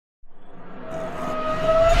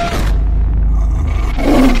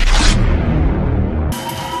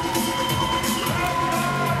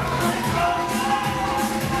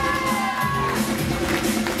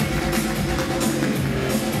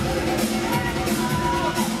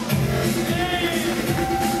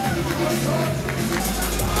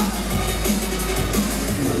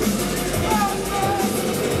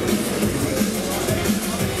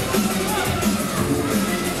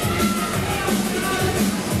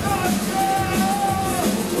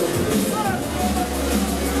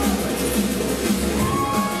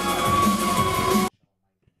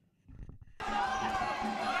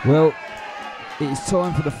Well, it is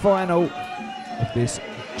time for the final of this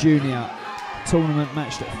junior tournament,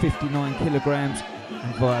 matched at 59 kilograms.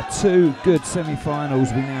 And via two good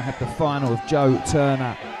semi-finals, we now have the final of Joe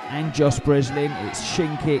Turner and Josh Breslin. It's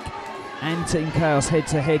Shin Kick and Team Chaos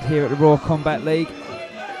head-to-head here at the Raw Combat League.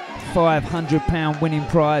 £500 winning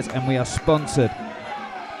prize, and we are sponsored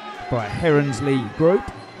by Heronsley Group.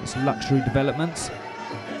 It's luxury developments.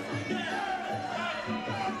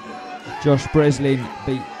 Josh Breslin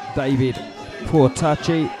beat David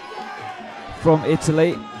Portacci from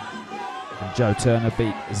Italy. And Joe Turner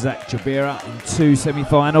beat Zach Jabira in two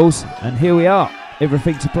semi-finals. And here we are,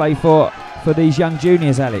 everything to play for these young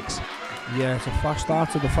juniors, Alex. Yeah, it's a fast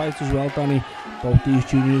start to the fight as well, Danny. Both these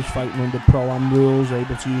juniors fighting under pro-am rules,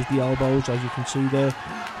 able to use the elbows, as you can see there.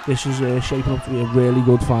 This is shaping up to be a really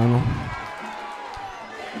good final.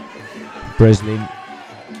 Breslin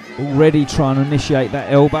already trying to initiate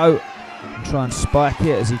that elbow and try and spike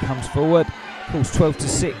it as he comes forward. Of course, 12 to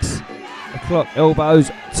 6 o'clock elbows,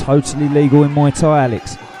 totally legal in Muay Thai,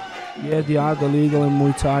 Alex. Yeah, they are illegal in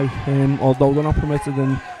Muay Thai, although they're not permitted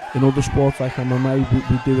in other sports like MMA.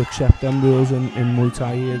 We do accept them rules in Muay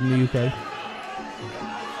Thai here in the UK.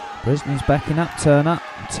 Breslin's backing up Turner.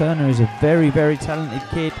 Turner is a very, very talented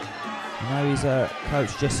kid. I know his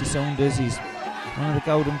coach Jesse Saunders. He's one of the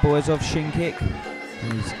golden boys of Shin Kick.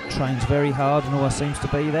 He trains very hard and always seems to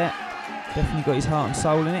be there. Definitely got his heart and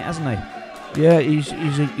soul in it, hasn't he? Yeah, he's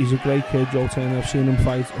a great kid, Joe Turner. I've seen him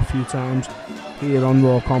fight a few times here on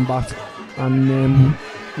Raw Combat, and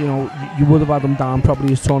you know, you would have had him down probably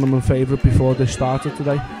his tournament favourite before this started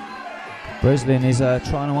today. Breslin is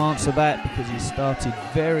trying to answer that because he started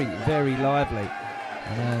very, very lively.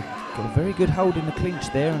 And got a very good hold in the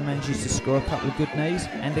clinch there and manages to score a couple of good knees.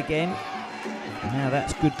 And again, and now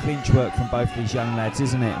that's good clinch work from both these young lads,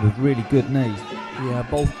 isn't it? With really good knees. Yeah,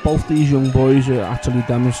 both these young boys are actually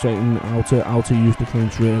demonstrating how to use the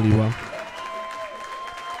clinch really well.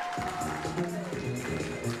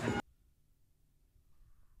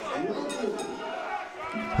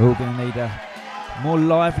 We're going to need a more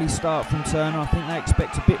lively start from Turner. I think they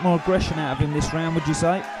expect a bit more aggression out of him this round, would you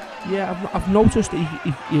say? Yeah, I've noticed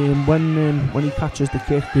when he catches the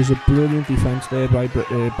kick, there's a brilliant defence there by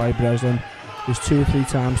Breslin. There's 2 or 3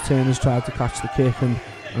 times Turner's tried to catch the kick, and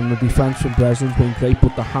the defence from Breslin's been great,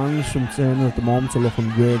 but the hands from Turner at the moment are looking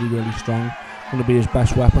really, really strong. Going to be his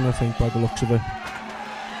best weapon, I think, by the looks of it.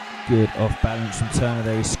 Good off balance from Turner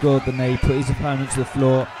there. He scored the knee, put his opponent to the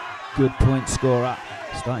floor. Good point scorer.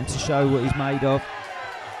 Starting to show what he's made of.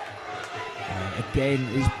 Again,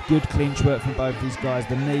 is good clinch work from both these guys.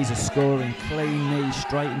 The knees are scoring, clean knees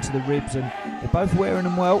straight into the ribs, and they're both wearing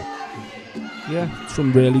them well. Yeah,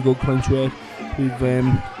 some really good clinch work.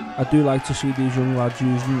 I do like to see these young lads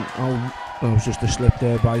using. Oh, it was just a slip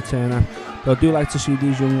there by Turner. But I do like to see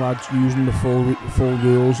these young lads using the full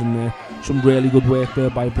rules, and some really good work there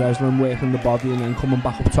by Breslin, working the body and then coming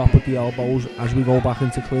back up top with the elbows as we go back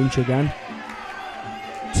into clinch again.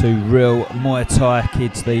 Two real Muay Thai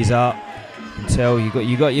kids these are. You can tell you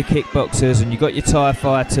got your kickboxers and you got your Thai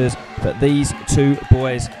fighters, but these two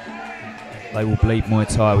boys, they will bleed Muay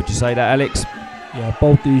Thai. Would you say that, Alex? Yeah,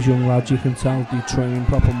 both these young lads, you can tell they train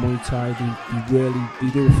proper Muay Thai. They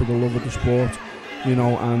do it for the love of the sport, you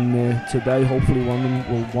know. And today, hopefully,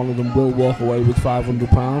 one of them will walk away with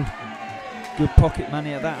 £500. Good pocket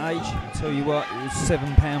money at that age. I tell you what, it was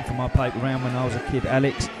 £7 for my paper round when I was a kid,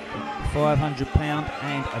 Alex. £500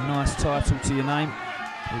 and a nice title to your name.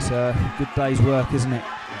 It's a good day's work, isn't it?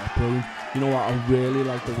 Brilliant. You know what, I really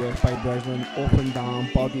like the work by Breslin. Up and down,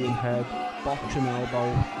 body and head, box and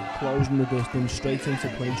elbow, closing the distance, straight into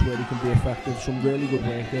clinch where he can be effective. Some really good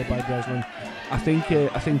work there by Breslin. I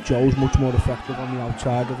think Joe's much more effective on the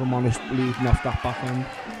outside, if I'm honest, leading off that back end.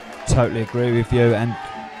 Totally agree with you. And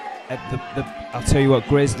I'll tell you what,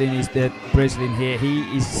 Breslin here.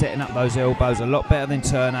 He is setting up those elbows a lot better than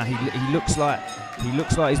Turner. He looks like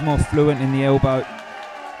he's more fluent in the elbow.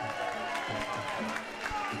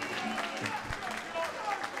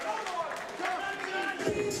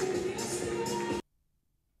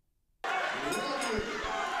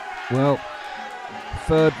 Well,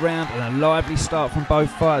 third round and a lively start from both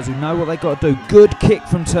fighters who know what they've got to do. Good kick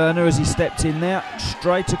from Turner as he stepped in there,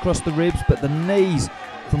 straight across the ribs, but the knees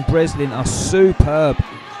from Breslin are superb.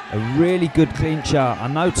 A really good clincher. I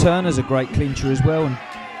know Turner's a great clincher as well and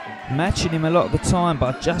matching him a lot of the time,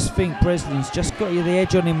 but I just think Breslin's just got you the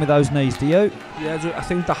edge on him with those knees, do you? Yeah, I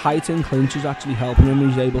think the height in clinch is actually helping him.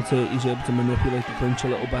 He's able to manipulate the clinch a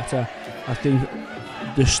little better. I think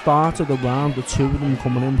the start of the round, the two of them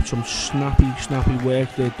coming in with some snappy work.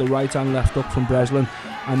 The right and left hook from Breslin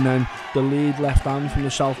and then the lead left hand from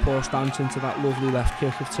the southpaw stance into that lovely left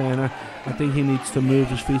kick of Turner. I think he needs to move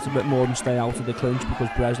his feet a bit more and stay out of the clinch, because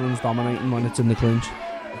Breslin's dominating when it's in the clinch.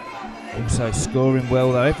 Also scoring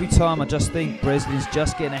well though. Every time I just think Breslin's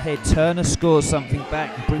just getting ahead. Turner scores something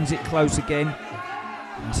back and brings it close again.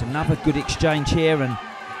 And it's another good exchange here, and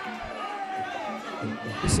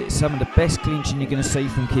it's some of the best clinching you're going to see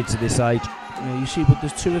from kids of this age. Yeah, you see, but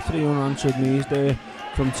there's 2 or 3 unanswered knees there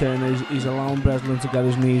from Turner. He's allowing Breslin to get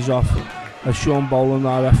his knees off. As Sean Boland,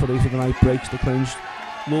 our referee for the night, breaks the clinch.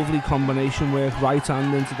 Lovely combination work, right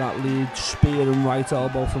hand into that lead, spear and right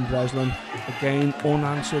elbow from Breslin. Again,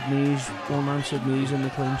 unanswered knees in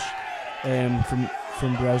the clinch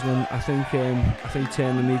from Breslin. I think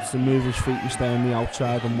Turner needs to move his feet and stay on the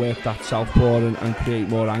outside and work that southpaw and create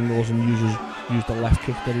more angles, and use the left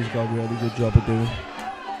kick that he's got a really good job of doing.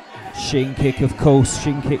 Shin kick, of course.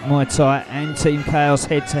 Shin kick, Muay Thai and Team Chaos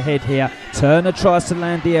head to head here. Turner tries to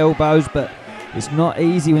land the elbows, but it's not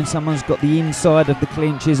easy when someone's got the inside of the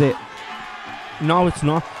clinch, is it? No, it's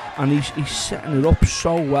not. And he's setting it up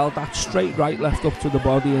so well. That straight right left up to the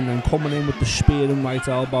body, and then coming in with the spear and right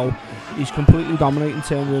elbow. He's completely dominating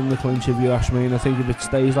Turner in the clinch, if you ask me. And I think if it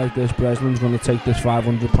stays like this, Breslin's going to take this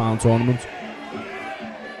 £500 tournament.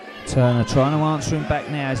 Turner trying to answer him back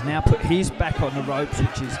now. He's now put his back on the ropes,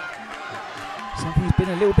 which is something he's been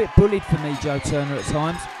a little bit bullied for me, Joe Turner, at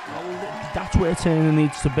times. That's where Turner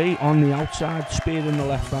needs to be, on the outside, spear in the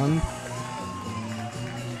left hand.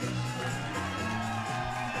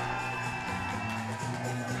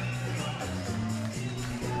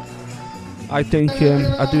 I do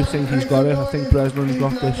think he's got it. I think Breslin's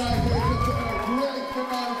got this.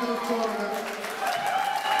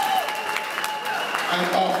 And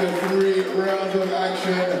after 3 rounds of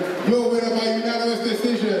action, your winner by unanimous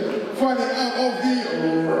decision, fighting out of the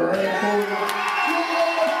red corner,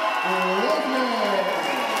 Breslin.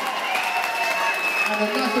 And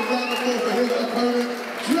a massive round of applause for his opponent,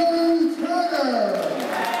 Joe Turner.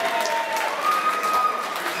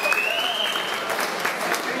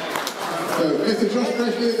 So, Mr. Josh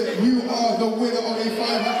Breslin, you are the winner of the £500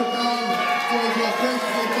 for your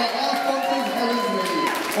gracious by our sponsors,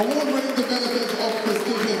 award-winning the benefits of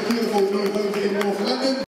prestigious, beautiful new homes